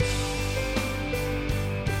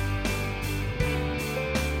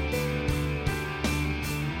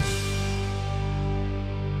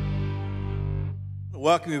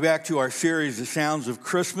Welcome you back to our series, The Sounds of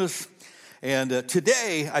Christmas. And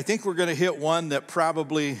today, I think we're going to hit one that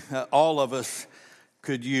probably all of us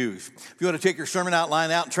could use. If you want to take your sermon outline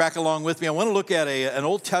out and track along with me, I want to look at an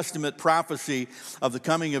Old Testament prophecy of the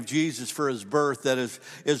coming of Jesus for his birth that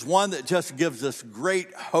is one that just gives us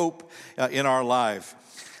great hope in our lives.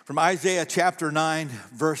 From Isaiah chapter 9,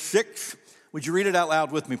 verse 6. Would you read it out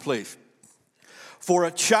loud with me, please? For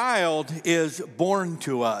a child is born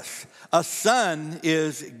to us. A son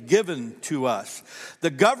is given to us. The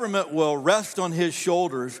government will rest on his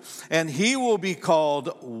shoulders, and he will be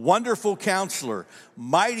called Wonderful Counselor,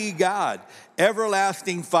 Mighty God,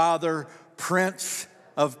 Everlasting Father, Prince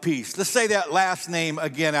of Peace. Let's say that last name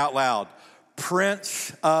again out loud.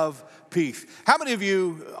 Prince of Peace. How many of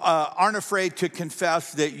you aren't afraid to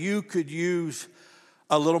confess that you could use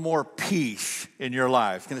a little more peace in your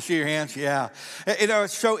life? Can I see your hands? Yeah. You know,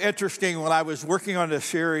 it's so interesting when I was working on this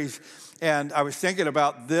series and I was thinking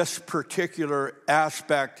about this particular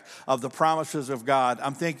aspect of the promises of God.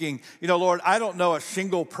 I'm thinking, you know, Lord, I don't know a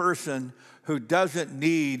single person who doesn't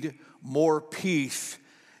need more peace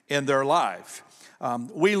in their lives.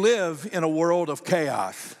 We live in a world of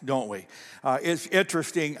chaos, don't we? It's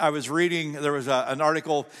interesting. I was reading, there was an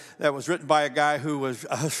article that was written by a guy who was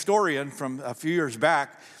a historian from a few years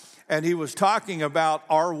back, and he was talking about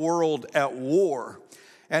our world at war.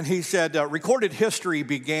 And he said recorded history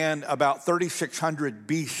began about 3600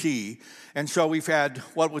 BC. And so we've had,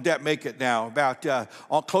 what would that make it now? About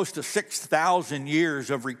close to 6,000 years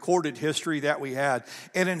of recorded history that we had.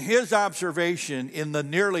 And in his observation, in the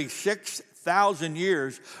nearly 6,000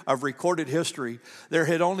 years of recorded history, there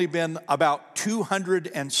had only been about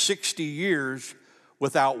 260 years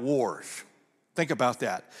without wars. Think about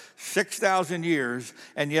that. 6,000 years,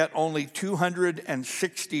 and yet only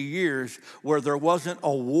 260 years where there wasn't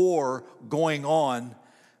a war going on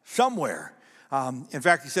somewhere. In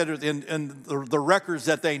fact, he said in the records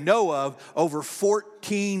that they know of, over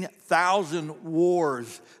 14,000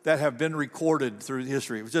 wars that have been recorded through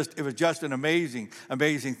history. It was just an amazing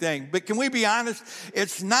thing. But can we be honest?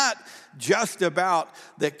 It's not just about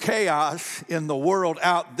the chaos in the world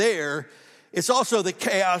out there. It's also the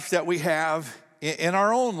chaos that we have in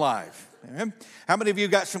our own life. How many of you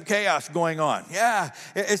got some chaos going on? Yeah,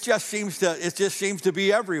 it just seems to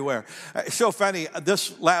be everywhere. It's so funny.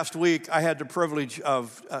 This last week, I had the privilege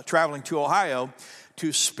of traveling to Ohio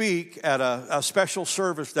to speak at a special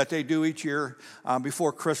service that they do each year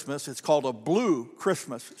before Christmas. It's called a Blue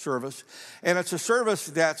Christmas service, and it's a service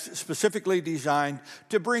that's specifically designed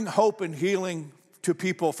to bring hope and healing to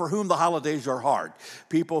people for whom the holidays are hard,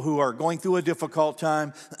 people who are going through a difficult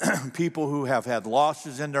time, people who have had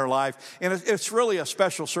losses in their life. And it's really a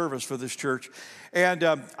special service for this church. And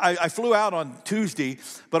I flew out on Tuesday,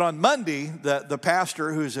 but on Monday, the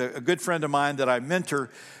pastor, who's a good friend of mine that I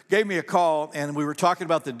mentor, gave me a call, and we were talking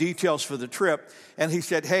about the details for the trip. And he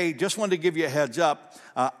said, hey, just wanted to give you a heads up.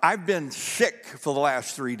 I've been sick for the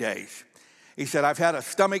last 3 days. He said, I've had a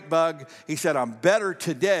stomach bug. He said, I'm better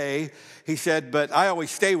today. He said, but I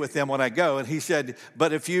always stay with them when I go. And he said,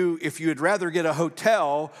 but if you'd rather get a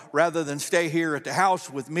hotel rather than stay here at the house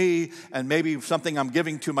with me and maybe something I'm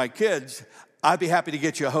giving to my kids, I'd be happy to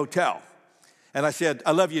get you a hotel. And I said,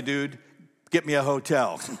 I love you, dude. Get me a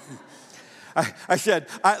hotel. I said,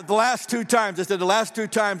 the last two times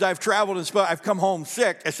I've traveled and I've come home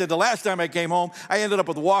sick. I said, the last time I came home, I ended up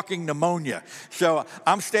with walking pneumonia. So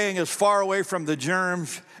I'm staying as far away from the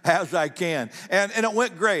germs as I can. And it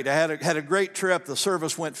went great. I had a great trip. The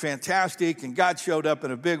service went fantastic, and God showed up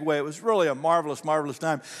in a big way. It was really a marvelous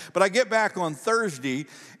time. But I get back on Thursday,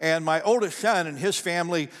 and my oldest son and his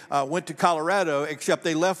family went to Colorado, except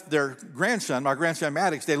they left their grandson, my grandson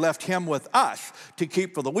Maddox, they left him with us to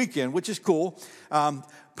keep for the weekend, which is cool.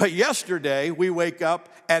 But yesterday, we wake up,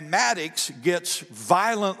 and Maddox gets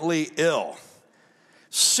violently ill,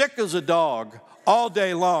 sick as a dog all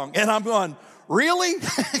day long. And I'm going, really?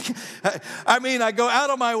 I mean, I go out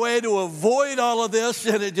of my way to avoid all of this,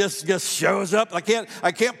 and it just shows up. I can't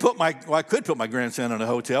put I could put my grandson in a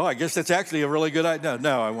hotel. I guess that's actually a really good idea.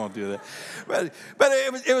 No, I won't do that. But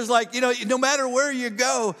it was like, you know, no matter where you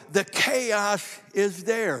go, the chaos is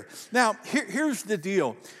there. Now, here's the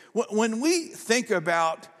deal. When we think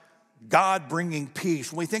about God bringing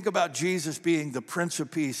peace, when we think about Jesus being the Prince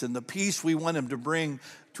of Peace and the peace we want him to bring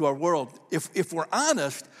to our world, if we're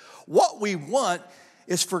honest, what we want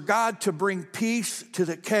is for God to bring peace to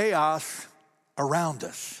the chaos around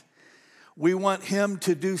us. We want him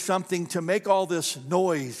to do something to make all this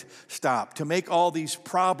noise stop, to make all these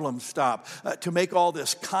problems stop, to make all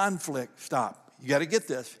this conflict stop. You got to get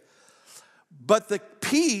this. But the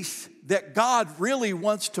peace that God really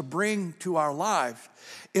wants to bring to our lives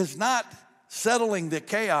is not settling the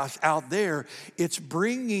chaos out there. It's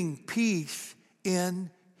bringing peace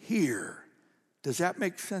in here. Does that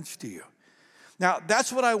make sense to you? Now,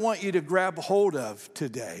 that's what I want you to grab hold of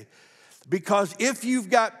today. Because if you've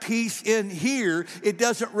got peace in here, it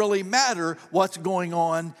doesn't really matter what's going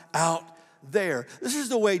on out there. This is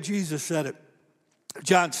the way Jesus said it.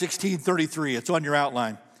 John 16:33. It's on your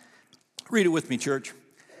outline. Read it with me, church.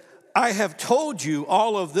 I have told you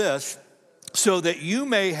all of this so that you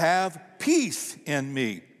may have peace in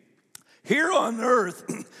me. Here on earth,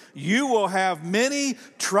 you will have many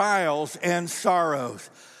trials and sorrows,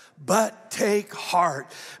 but take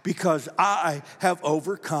heart because I have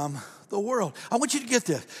overcome the world. I want you to get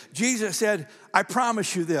this. Jesus said, I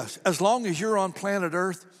promise you this, as long as you're on planet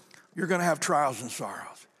earth, you're going to have trials and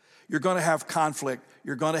sorrows. You're going to have conflict.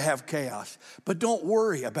 You're going to have chaos. But don't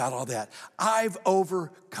worry about all that. I've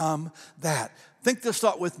overcome that. Think this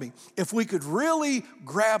thought with me. If we could really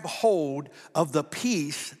grab hold of the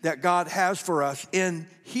peace that God has for us in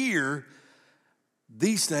here,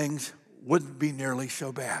 these things wouldn't be nearly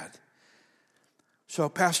so bad. So,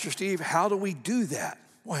 Pastor Steve, how do we do that?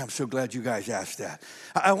 Boy, I'm so glad you guys asked that.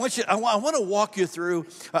 I want to walk you through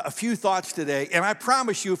a few thoughts today, and I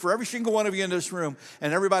promise you, for every single one of you in this room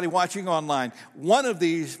and everybody watching online, one of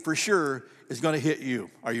these for sure is going to hit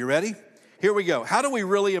you. Are you ready? Here we go. How do we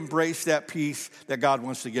really embrace that peace that God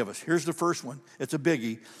wants to give us? Here's the first one. It's a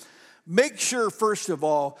biggie. Make sure, first of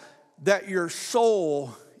all, that your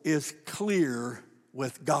soul is clear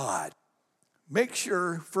with God. Make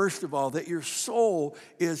sure, first of all, that your soul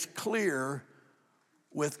is clear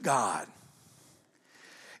with God.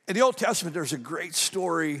 In the Old Testament, there's a great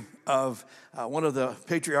story of one of the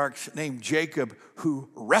patriarchs named Jacob who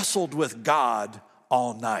wrestled with God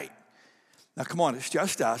all night. Now, come on, it's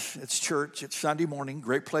just us. It's church. It's Sunday morning.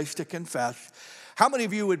 Great place to confess. How many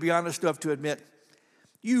of you would be honest enough to admit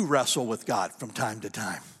you wrestle with God from time to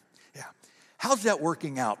time? Yeah. How's that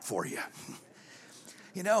working out for you?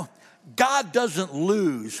 You know, God doesn't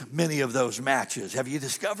lose many of those matches. Have you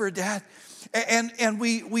discovered that? And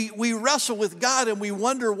we wrestle with God and we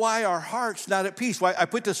wonder why our heart's not at peace. Why I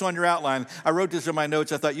put this on your outline. I wrote this in my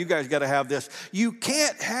notes. I thought you guys got to have this. You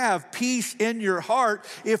can't have peace in your heart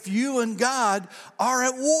if you and God are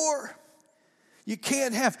at war. You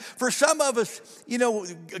can't have. For some of us, you know,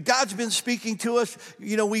 God's been speaking to us.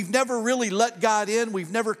 You know, we've never really let God in.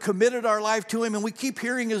 We've never committed our life to him. And we keep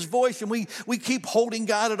hearing his voice and we keep holding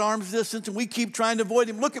God at arm's distance and we keep trying to avoid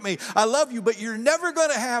him. Look at me. I love you, but you're never going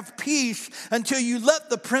to have peace until you let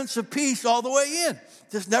the Prince of Peace all the way in.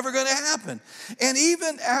 It's never going to happen. And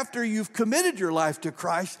even after you've committed your life to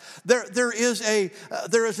Christ, there is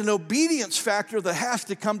an obedience factor that has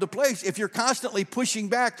to come to place. If you're constantly pushing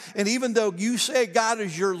back, and even though you say God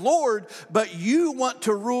is your Lord, but you want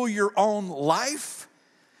to rule your own life,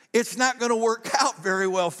 it's not going to work out very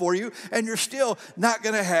well for you, and you're still not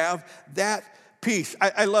going to have that peace.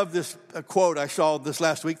 I love this quote. I saw this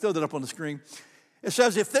last week. Throw that up on the screen. It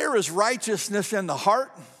says, if there is righteousness in the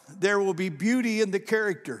heart, there will be beauty in the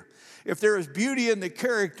character. If there is beauty in the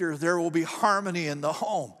character, there will be harmony in the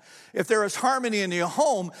home. If there is harmony in the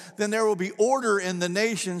home, then there will be order in the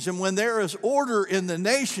nations. And when there is order in the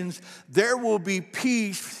nations, there will be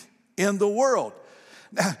peace in the world.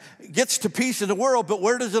 Now, it gets to peace in the world, but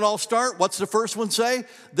where does it all start? What's the first one say?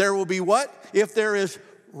 There will be what? If there is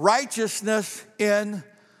righteousness in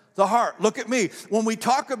the heart. Look at me. When we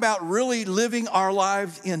talk about really living our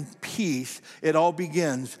lives in peace, it all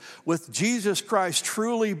begins with Jesus Christ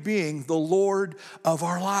truly being the Lord of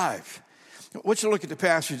our lives. I want you to look at the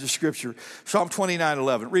passage of Scripture, Psalm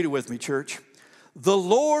 29:11. Read it with me, church. The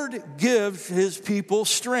Lord gives his people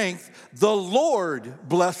strength. The Lord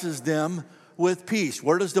blesses them with peace.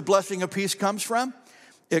 Where does the blessing of peace come from?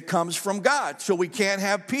 It comes from God. So we can't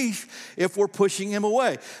have peace if we're pushing him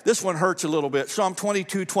away. This one hurts a little bit. Psalm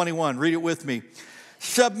 22:21. Read it with me.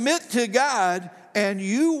 Submit to God and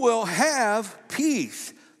you will have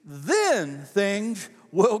peace. Then things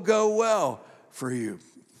will go well for you.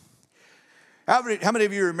 How many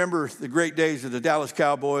of you remember the great days of the Dallas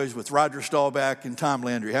Cowboys with Roger Staubach and Tom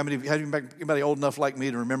Landry? Anybody old enough like me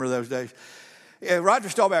to remember those days? Yeah, Roger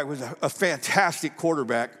Staubach was a fantastic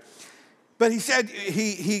quarterback. But he said,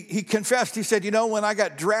 he confessed, he said, you know, when I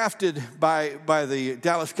got drafted by the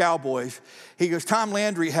Dallas Cowboys, he goes, Tom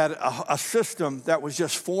Landry had a system that was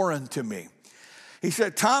just foreign to me. He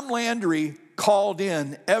said, Tom Landry called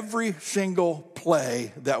in every single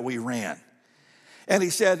play that we ran. And he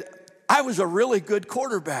said, I was a really good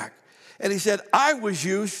quarterback. And he said, I was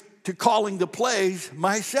used to calling the plays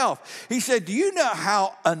myself. He said, do you know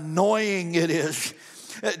how annoying it is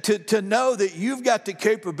to know that you've got the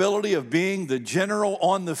capability of being the general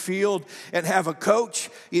on the field and have a coach,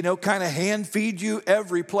 kind of hand feed you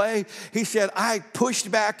every play? He said, I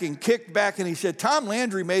pushed back and kicked back, and he said, Tom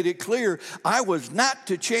Landry made it clear I was not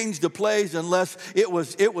to change the plays unless it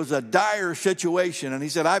was a dire situation. And he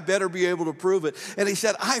said, I better be able to prove it. And he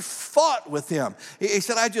said, I fought with him. He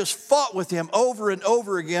said, I just fought with him over and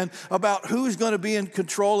over again about who's going to be in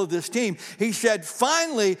control of this team. He said,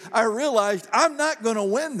 finally, I realized I'm not going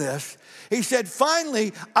to win this. He said,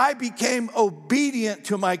 finally, I became obedient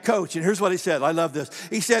to my coach. And here's what he said. I love this.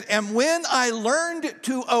 He said, and when I learned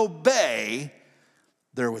to obey,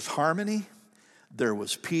 there was harmony, there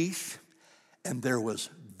was peace, and there was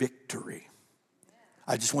victory.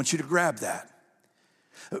 I just want you to grab that,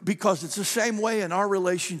 because it's the same way in our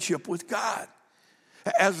relationship with God.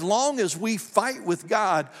 As long as we fight with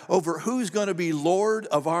God over who's going to be Lord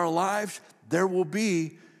of our lives, there will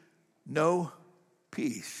be no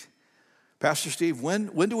peace. Pastor Steve, when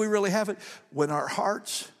do we really have it? When our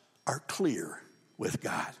hearts are clear with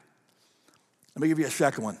God. Let me give you a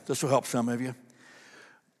second one. This will help some of you.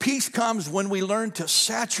 Peace comes when we learn to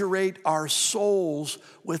saturate our souls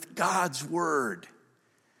with God's word.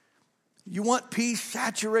 You want peace?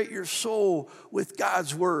 Saturate your soul with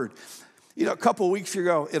God's word. A couple of weeks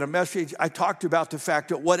ago in a message, I talked about the fact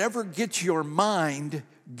that whatever gets your mind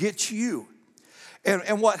gets you.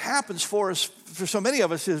 And what happens for so many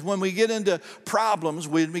of us is when we get into problems,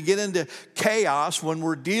 when we get into chaos, when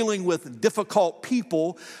we're dealing with difficult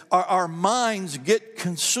people, our minds get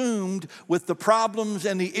consumed with the problems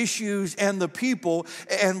and the issues and the people.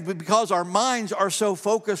 And because our minds are so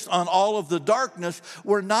focused on all of the darkness,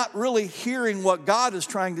 we're not really hearing what God is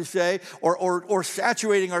trying to say or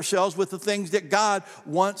saturating ourselves with the things that God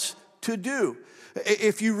wants to do.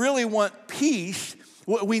 If you really want peace,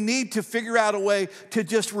 we need to figure out a way to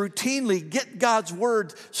just routinely get God's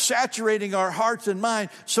word saturating our hearts and mind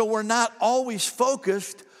so we're not always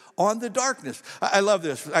focused on the darkness. I love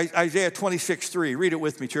this. Isaiah 26:3. Read it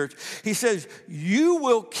with me, church. He says, you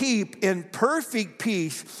will keep in perfect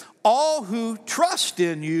peace all who trust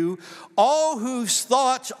in you, all whose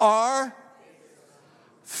thoughts are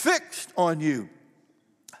fixed on you.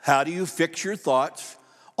 How do you fix your thoughts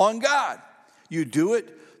on God? You do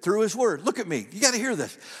it through his word. Look at me. You got to hear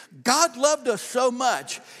this. God loved us so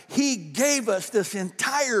much, he gave us this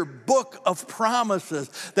entire book of promises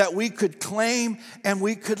that we could claim and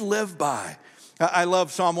we could live by. I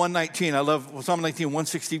love Psalm 119. I love Psalm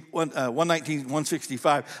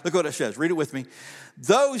 119:165. Look what it says. Read it with me.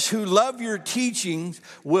 Those who love your teachings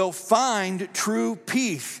will find true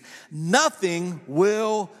peace. Nothing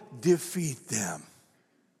will defeat them.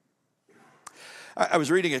 I was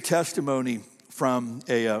reading a testimony from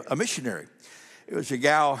a missionary. It was a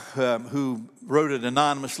gal who wrote it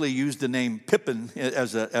anonymously, used the name Pippin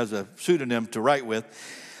as a pseudonym to write with.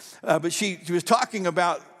 But she was talking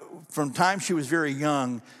about from time she was very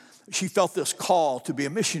young, she felt this call to be a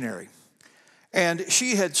missionary. And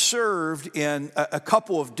she had served in a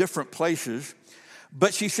couple of different places.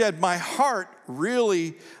 But she said, my heart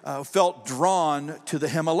really felt drawn to the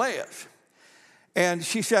Himalayas. And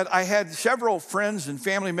she said, I had several friends and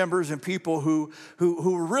family members and people who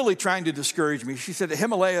were really trying to discourage me. She said, the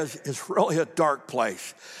Himalayas is really a dark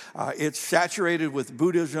place. It's saturated with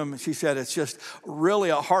Buddhism. She said, it's just really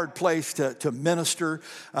a hard place to minister.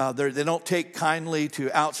 They don't take kindly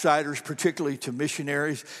to outsiders, particularly to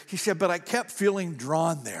missionaries. She said, but I kept feeling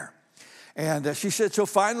drawn there. And she said, so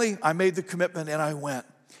finally I made the commitment and I went.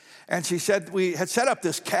 And she said, we had set up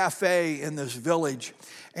this cafe in this village.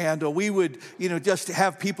 And we would, just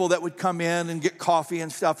have people that would come in and get coffee and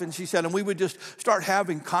stuff. And she said, and we would just start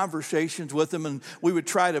having conversations with them. And we would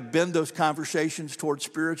try to bend those conversations towards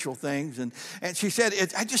spiritual things. And she said,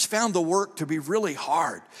 I just found the work to be really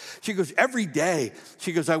hard. She goes, every day,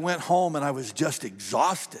 she goes, I went home and I was just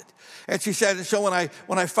exhausted. And she said, and so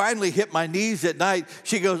when I finally hit my knees at night,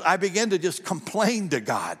 she goes, I began to just complain to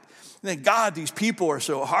God. And then, God, these people are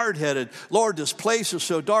so hard-headed. Lord, this place is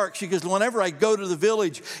so dark. She goes, whenever I go to the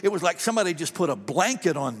village, it was like somebody just put a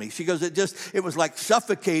blanket on me. She goes, it was like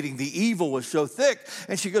suffocating. The evil was so thick.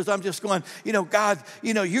 And she goes, I'm just going, God,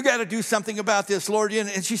 you got to do something about this, Lord.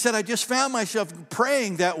 And she said, I just found myself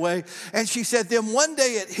praying that way. And she said, then one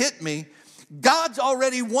day it hit me. God's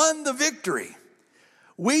already won the victory.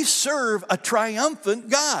 We serve a triumphant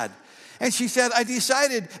God. And she said, I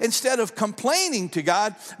decided instead of complaining to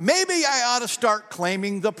God, maybe I ought to start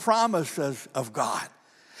claiming the promises of God.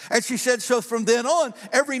 And she said, so from then on,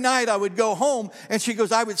 every night I would go home, and she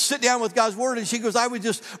goes, I would sit down with God's word, and she goes, I would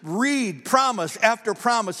just read promise after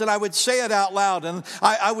promise, and I would say it out loud, and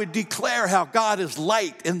I would declare how God is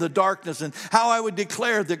light in the darkness, and how I would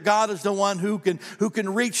declare that God is the one who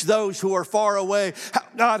can reach those who are far away. How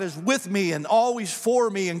God is with me and always for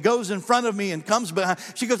me and goes in front of me and comes behind.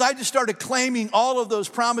 She goes, I just started claiming all of those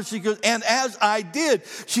promises. She goes, and as I did,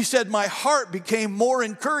 she said, my heart became more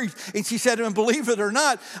encouraged. And she said, and believe it or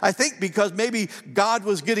not, I think because maybe God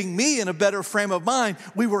was getting me in a better frame of mind,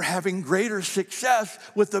 we were having greater success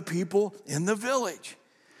with the people in the village.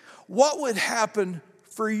 What would happen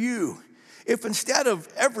for you if instead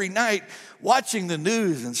of every night watching the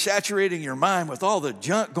news and saturating your mind with all the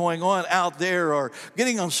junk going on out there, or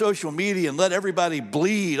getting on social media and let everybody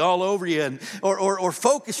bleed all over you, or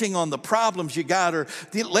focusing on the problems you got, or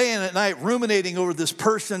laying at night ruminating over this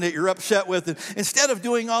person that you're upset with, and instead of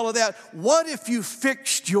doing all of that, what if you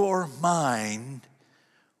fixed your mind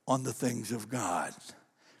on the things of God?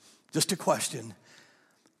 Just a question,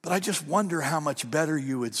 but I just wonder how much better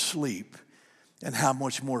you would sleep and how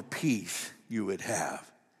much more peace you would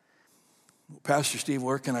have. Pastor Steve,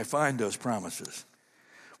 where can I find those promises?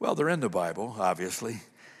 Well, they're in the Bible, obviously.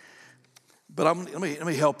 But let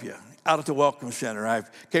me help you. Out at the Welcome Center, I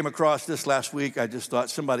came across this last week. I just thought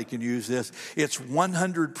somebody can use this. It's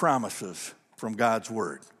 100 promises from God's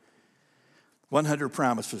Word. 100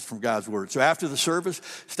 promises from God's Word. So after the service,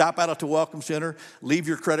 stop out at the Welcome Center, leave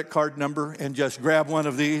your credit card number, and just grab one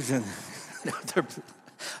of these, and they're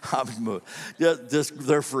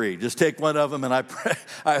free. Just take one of them, and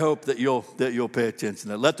I hope that you'll pay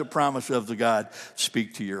attention. Let the promise of the God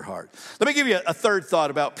speak to your heart. Let me give you a third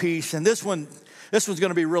thought about peace, and this one's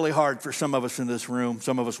going to be really hard for some of us in this room,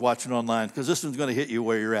 some of us watching online, because this one's going to hit you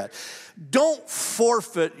where you're at. Don't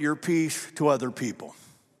forfeit your peace to other people.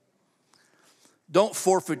 Don't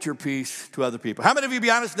forfeit your peace to other people. How many of you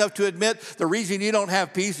be honest enough to admit the reason you don't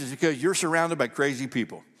have peace is because you're surrounded by crazy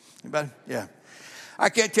people? Anybody? Yeah. I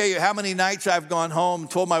can't tell you how many nights I've gone home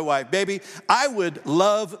and told my wife, baby, I would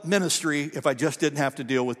love ministry if I just didn't have to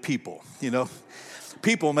deal with people,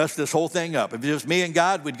 People mess this whole thing up. If it was me and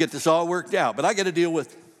God, we'd get this all worked out. But I got to deal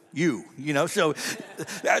with you, so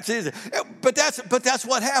that's it. But that's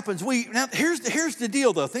what happens. Now here's the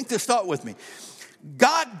deal, though. Think this thought with me.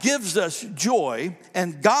 God gives us joy,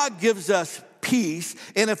 and God gives us peace.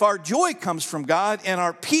 And if our joy comes from God and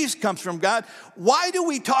our peace comes from God, why do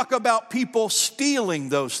we talk about people stealing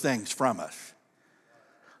those things from us?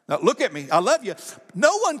 Now, look at me. I love you.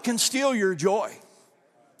 No one can steal your joy,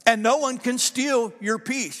 and no one can steal your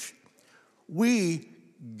peace. We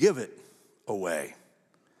give it away.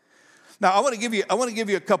 Now, I want to give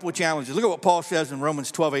you a couple of challenges. Look at what Paul says in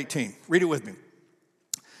Romans 12:18. Read it with me.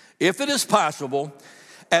 If it is possible,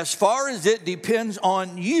 as far as it depends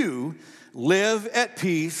on you, live at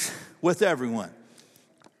peace with everyone.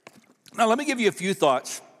 Now, let me give you a few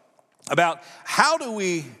thoughts about how do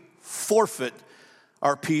we forfeit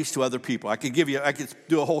our peace to other people. I could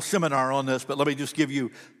do a whole seminar on this, but let me just give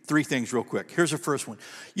you 3 things real quick. Here's the first one.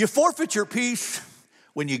 You forfeit your peace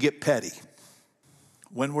when you get petty.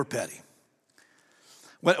 When we're petty.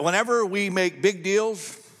 Whenever we make big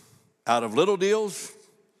deals out of little deals,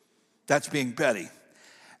 that's being petty.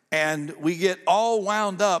 And we get all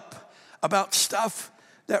wound up about stuff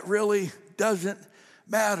that really doesn't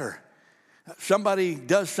matter. Somebody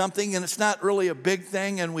does something and it's not really a big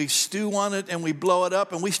thing, and we stew on it and we blow it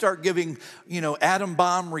up, and we start giving, atom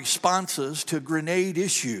bomb responses to grenade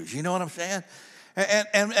issues. You know what I'm saying?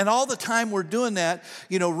 And all the time we're doing that,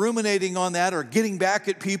 ruminating on that or getting back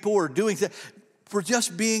at people or doing that, we're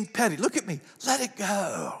just being petty. Look at me. Let it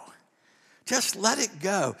go. Just let it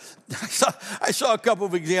go. I saw a couple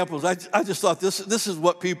of examples. I just thought this is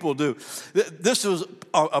what people do. This was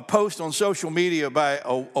a post on social media by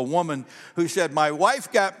a woman who said, my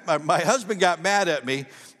husband got mad at me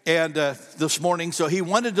and this morning, so he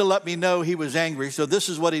wanted to let me know he was angry. So this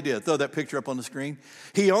is what he did. Throw that picture up on the screen.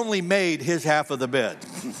 He only made his half of the bed.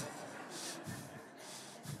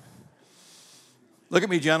 Look at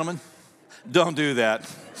me, gentlemen. Don't do that.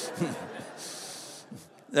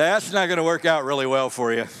 That's not going to work out really well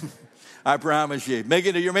for you. I promise you.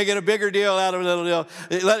 You're making a bigger deal out of a little deal.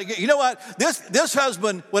 You know what? This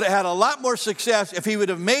husband would have had a lot more success if he would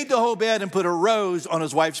have made the whole bed and put a rose on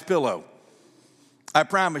his wife's pillow. I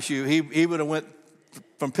promise you, he would have went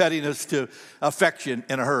from pettiness to affection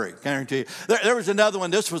in a hurry. Guarantee you. There was another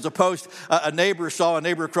one. This was a post a neighbor saw a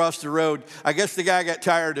neighbor across the road. I guess the guy got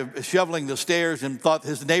tired of shoveling the stairs and thought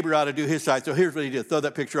his neighbor ought to do his side. So here's what he did. Throw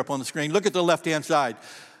that picture up on the screen. Look at the left-hand side.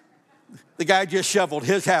 The guy just shoveled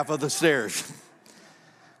his half of the stairs.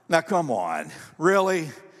 Now, come on.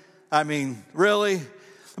 Really? I mean, really?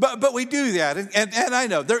 But we do that, and I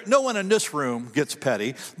know no one in this room gets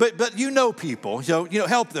petty, but you know people, so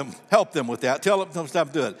help them with that. Tell them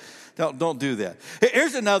stop doing it. Don't do that.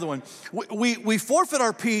 Here's another one. We forfeit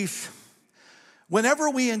our peace whenever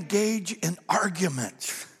we engage in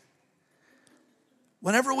arguments.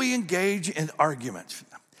 Whenever we engage in arguments.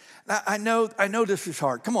 Now, I know this is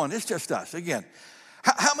hard. Come on, it's just us again.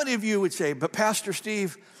 How many of you would say, but Pastor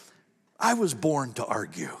Steve, I was born to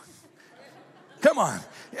argue? Come on.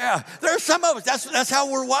 Yeah, there's some of us, that's how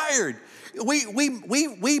we're wired.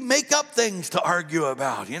 We make up things to argue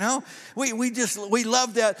about, We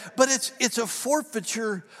love that, but it's a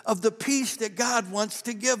forfeiture of the peace that God wants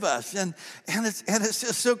to give us. And it's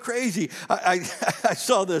just so crazy. I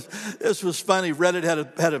saw this. This was funny. Reddit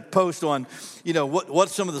had a post on,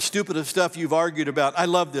 what's some of the stupidest stuff you've argued about. I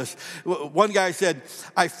love this. One guy said,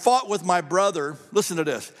 I fought with my brother. Listen to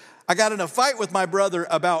this. I got in a fight with my brother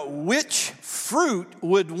about which fruit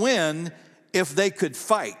would win if they could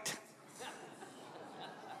fight.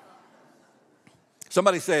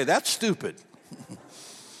 Somebody say, that's stupid.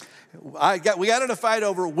 We got in a fight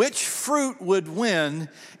over which fruit would win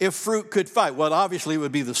if fruit could fight. Well, obviously it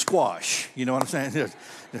would be the squash. You know what I'm saying?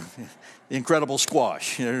 The incredible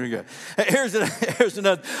squash. There we go. Here's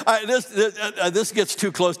another. This gets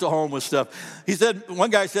too close to home with stuff. He said,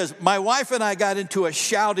 one guy says, my wife and I got into a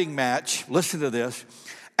shouting match, listen to this,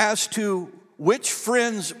 as to which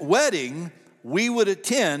friend's wedding we would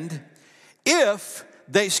attend if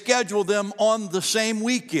they scheduled them on the same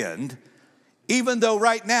weekend, even though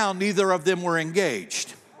right now neither of them were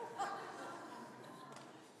engaged.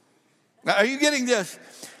 Now, are you getting this?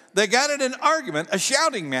 They got in an argument, a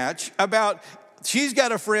shouting match about she's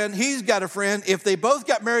got a friend, he's got a friend. If they both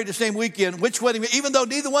got married the same weekend, which wedding, even though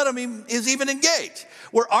neither one of them is even engaged.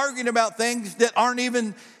 We're arguing about things that aren't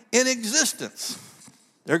even in existence.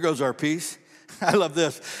 There goes our peace. I love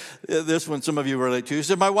this. This one some of you relate to. He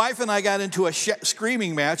said, my wife and I got into a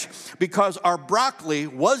screaming match because our broccoli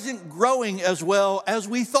wasn't growing as well as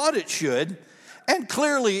we thought it should, and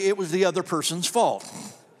clearly it was the other person's fault.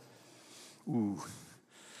 Ooh.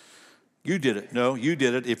 You did it. No, you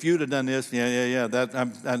did it. If you'd have done this, yeah.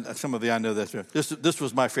 Some of you, I know that. This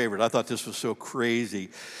was my favorite. I thought this was so crazy.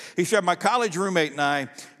 He said, my college roommate and I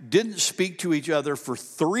didn't speak to each other for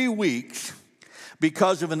 3 weeks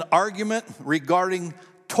because of an argument regarding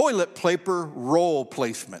toilet paper roll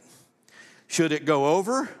placement. Should it go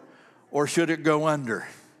over or should it go under?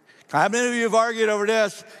 How many of you have argued over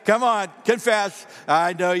this? Come on, confess.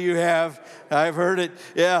 I know you have. I've heard it.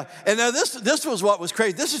 Yeah. And now this was what was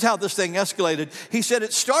crazy. This is how this thing escalated. He said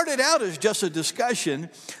it started out as just a discussion.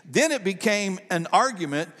 Then it became an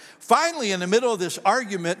argument. Finally, in the middle of this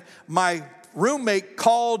argument, my roommate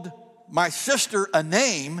called my sister a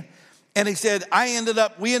name. And he said,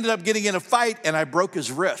 we ended up getting in a fight and I broke his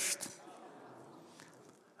wrist.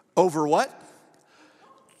 Over what?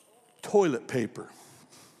 Toilet paper.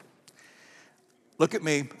 Look at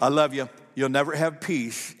me. I love you. You'll never have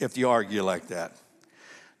peace if you argue like that.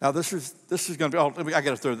 Now, this is going to be, I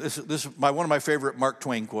got to throw this. This is one of my favorite Mark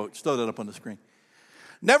Twain quotes. Throw that up on the screen.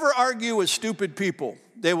 Never argue with stupid people.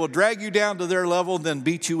 They will drag you down to their level, then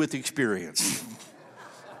beat you with experience.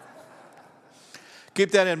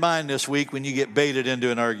 Keep that in mind this week when you get baited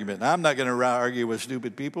into an argument. I'm not going to argue with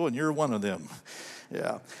stupid people, and you're one of them.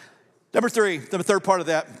 Yeah. Number 3, the third part of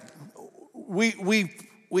that, we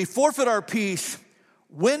forfeit our peace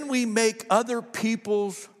when we make other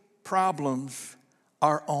people's problems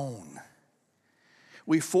our own.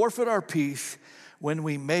 We forfeit our peace when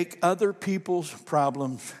we make other people's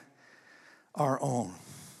problems our own.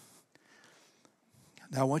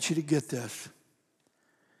 Now, I want you to get this.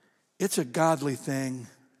 It's a godly thing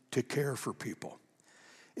to care for people.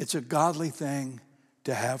 It's a godly thing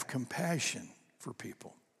to have compassion for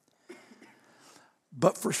people.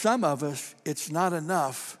 But for some of us, it's not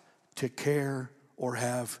enough to care or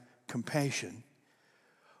have compassion.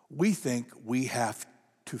 We think we have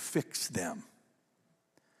to fix them.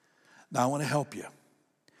 Now, I want to help you.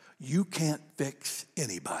 You can't fix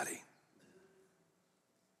anybody.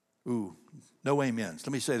 Ooh, no amens.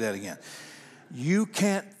 Let me say that again. You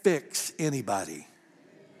can't fix anybody.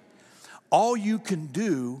 All you can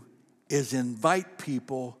do is invite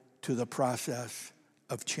people to the process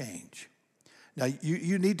of change. Now,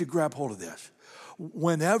 you need to grab hold of this.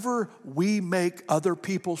 Whenever we make other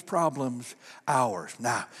people's problems ours,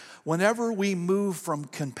 now, whenever we move from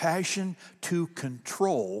compassion to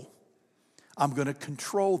control, I'm going to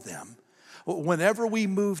control them. Whenever we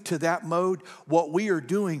move to that mode, what we are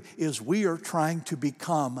doing is we are trying to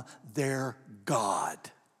become their God.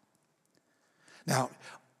 Now,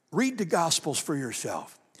 read the Gospels for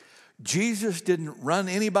yourself. Jesus didn't run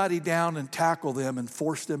anybody down and tackle them and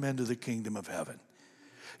force them into the kingdom of heaven.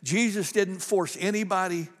 Jesus didn't force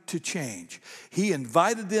anybody to change. He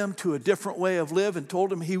invited them to a different way of life and told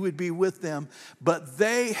them he would be with them, but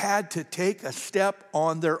they had to take a step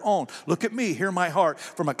on their own. Look at me, hear my heart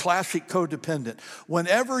from a classic codependent.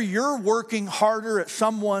 Whenever you're working harder at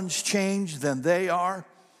someone's change than they are,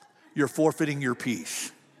 you're forfeiting your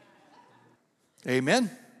peace. Amen?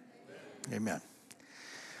 Amen.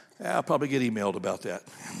 I'll probably get emailed about that.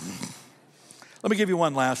 Let me give you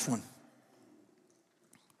one last one.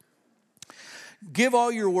 Give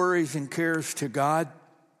all your worries and cares to God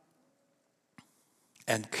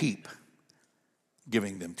and keep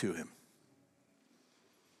giving them to him.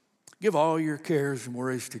 Give all your cares and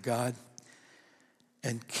worries to God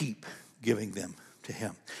and keep giving them to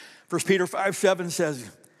him. 1 Peter 5:7 says,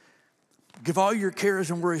 give all your cares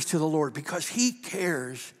and worries to the Lord because he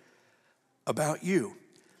cares about you.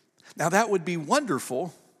 Now that would be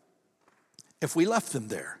wonderful if we left them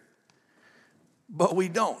there, but we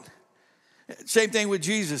don't. Same thing with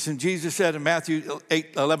Jesus. And Jesus said in Matthew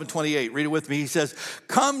 11:28, read it with me. He says,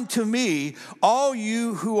 come to me, all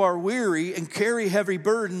you who are weary and carry heavy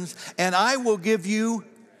burdens, and I will give you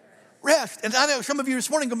rest. And I know some of you this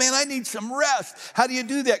morning go, man, I need some rest. How do you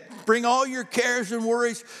do that? Bring all your cares and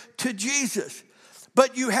worries to Jesus.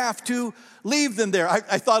 But you have to leave them there.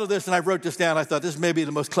 I thought of this and I wrote this down. I thought this may be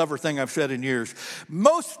the most clever thing I've said in years.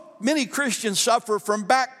 Many Christians suffer from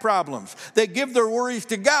back problems. They give their worries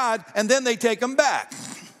to God and then they take them back.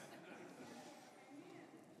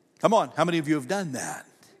 Come on, how many of you have done that?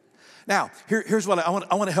 Now, here's what I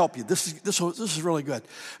want to help you. This is really good.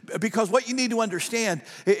 Because what you need to understand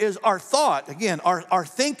is our thought, again, our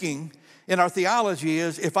thinking in our theology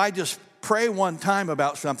is if I just pray one time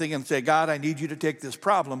about something and say, God, I need you to take this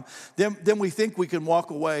problem, then we think we can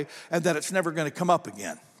walk away and that it's never going to come up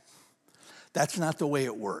again. That's not the way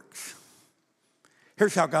it works.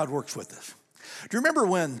 Here's how God works with us. Do you remember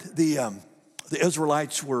when the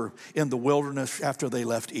Israelites were in the wilderness after they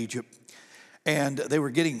left Egypt and they were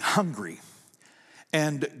getting hungry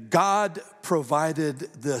and God provided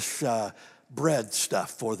this bread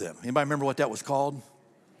stuff for them? Anybody remember what that was called?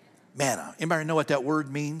 Manna. Anybody know what that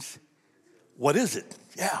word means? What is it?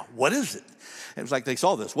 Yeah, what is it? It was like they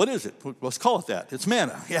saw this. What is it? Let's call it that. It's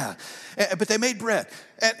manna, yeah. But they made bread.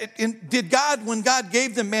 And did God, when God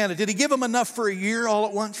gave them manna, did he give them enough for a year all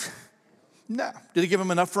at once? No. Did he give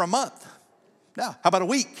them enough for a month? No. How about a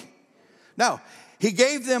week? No. He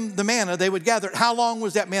gave them the manna. They would gather. How long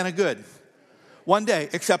was that manna good? One day,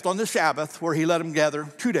 except on the Sabbath where he let them gather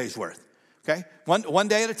 2 days worth. Okay? One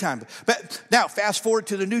day at a time. But now, fast forward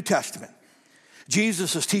to the New Testament.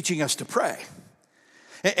 Jesus is teaching us to pray.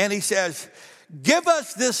 And he says, give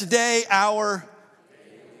us this day our,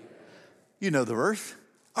 you know the verse,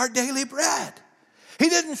 our daily bread. He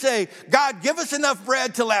didn't say, God, give us enough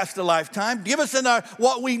bread to last a lifetime. Give us enough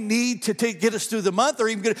what we need to get us through the month. Or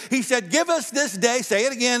even he said, give us this day, say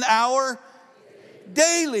it again, our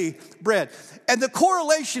daily bread. And the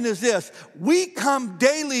correlation is this. We come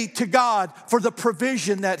daily to God for the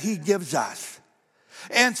provision that he gives us.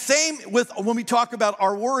 And same with when we talk about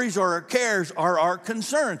our worries or our cares or our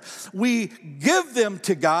concerns. We give them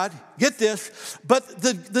to God, get this, but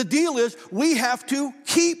the deal is we have to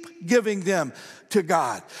keep giving them to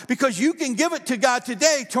God. Because you can give it to God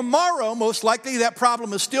today, tomorrow, most likely that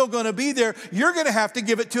problem is still going to be there. You're going to have to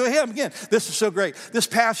give it to him. Again, this is so great. This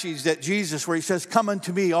passage that Jesus, where he says, come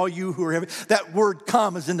unto me, all you who are heavy, that word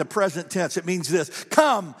come is in the present tense. It means this,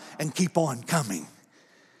 come and keep on coming.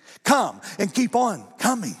 Come and keep on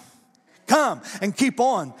coming. Come and keep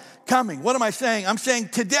on coming. What am I saying? I'm saying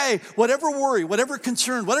today, whatever worry, whatever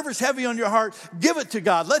concern, whatever's heavy on your heart, give it to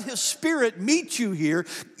God. Let his spirit meet you here.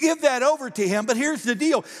 Give that over to him. But here's the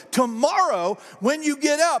deal. Tomorrow, when you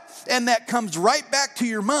get up and that comes right back to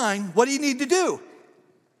your mind, what do you need to do?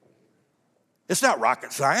 It's not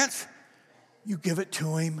rocket science. You give it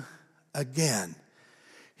to him again.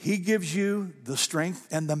 He gives you the strength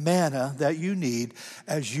and the manna that you need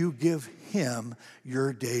as you give him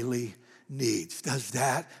your daily needs. Does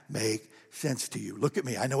that make sense to you? Look at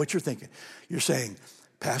me. I know what you're thinking. You're saying,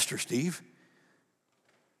 Pastor Steve,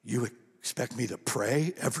 you expect me to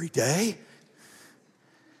pray every day?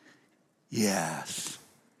 Yes.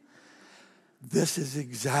 This is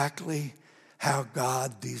exactly how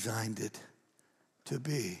God designed it to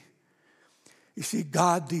be. You see,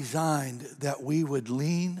 God designed that we would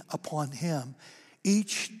lean upon him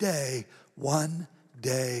each day, one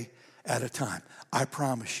day at a time. I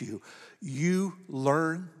promise you, you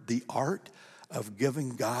learn the art of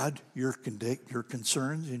giving God your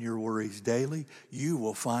concerns and your worries daily, you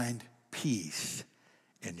will find peace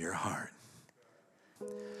in your heart.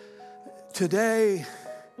 Today,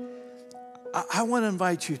 I want to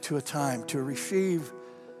invite you to a time to receive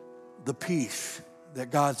the peace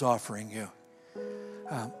that God's offering you.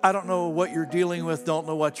 I don't know what you're dealing with, don't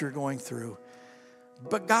know what you're going through,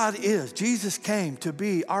 but Jesus came to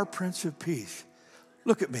be our Prince of Peace.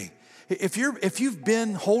 Look at me. If you've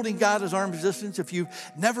been holding God as arm's distance, if you've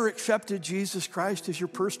never accepted Jesus Christ as your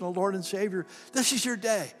personal Lord and Savior, this is your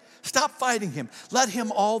day. Stop fighting him. Let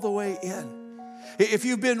him all the way in. If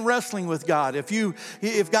you've been wrestling with God,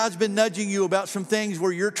 if God's been nudging you about some things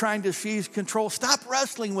where you're trying to seize control, stop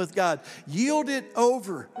wrestling with God. Yield it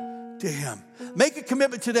over to him. Make a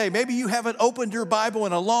commitment today. Maybe you haven't opened your Bible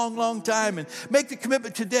in a long, long time, and make the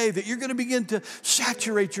commitment today that you're going to begin to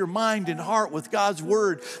saturate your mind and heart with God's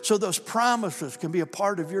word so those promises can be a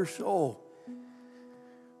part of your soul.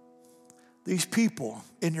 These people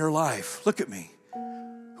in your life, look at me,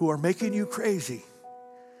 who are making you crazy,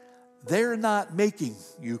 they're not making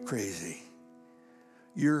you crazy.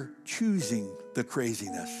 You're choosing the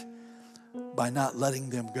craziness by not letting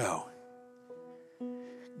them go.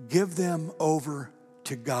 Give them over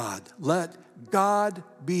to God. Let God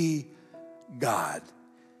be God,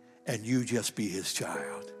 and you just be his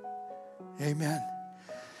child. Amen.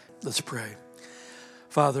 Let's pray.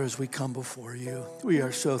 Father, as we come before you, we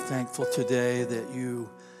are so thankful today that you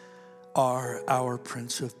are our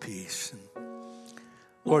Prince of Peace. And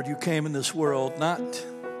Lord, you came in this world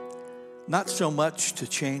not so much to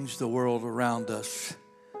change the world around us,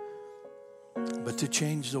 but to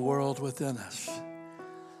change the world within us.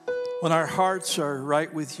 When our hearts are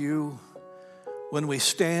right with you, when we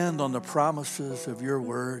stand on the promises of your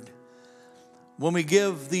word, when we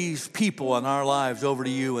give these people in our lives over to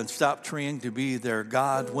you and stop trying to be their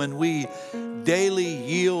God, when we daily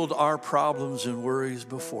yield our problems and worries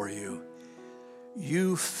before you,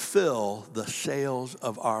 you fill the sails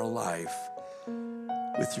of our life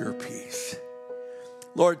with your peace.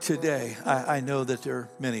 Lord, today, I know that there are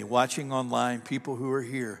many watching online, people who are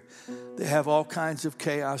here. They have all kinds of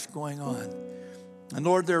chaos going on. And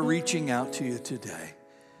Lord, they're reaching out to you today.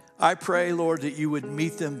 I pray, Lord, that you would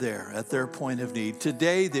meet them there at their point of need.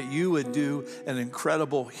 Today, that you would do an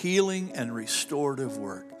incredible healing and restorative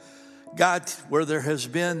work. God, where there has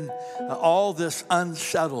been all this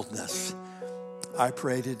unsettledness, I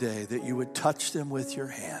pray today that you would touch them with your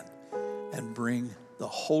hand and bring the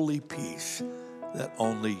holy peace that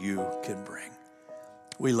only you can bring.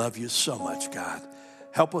 We love you so much, God.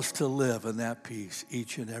 Help us to live in that peace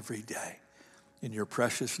each and every day. In your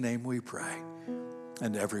precious name we pray.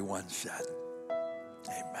 And everyone said,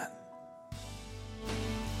 amen.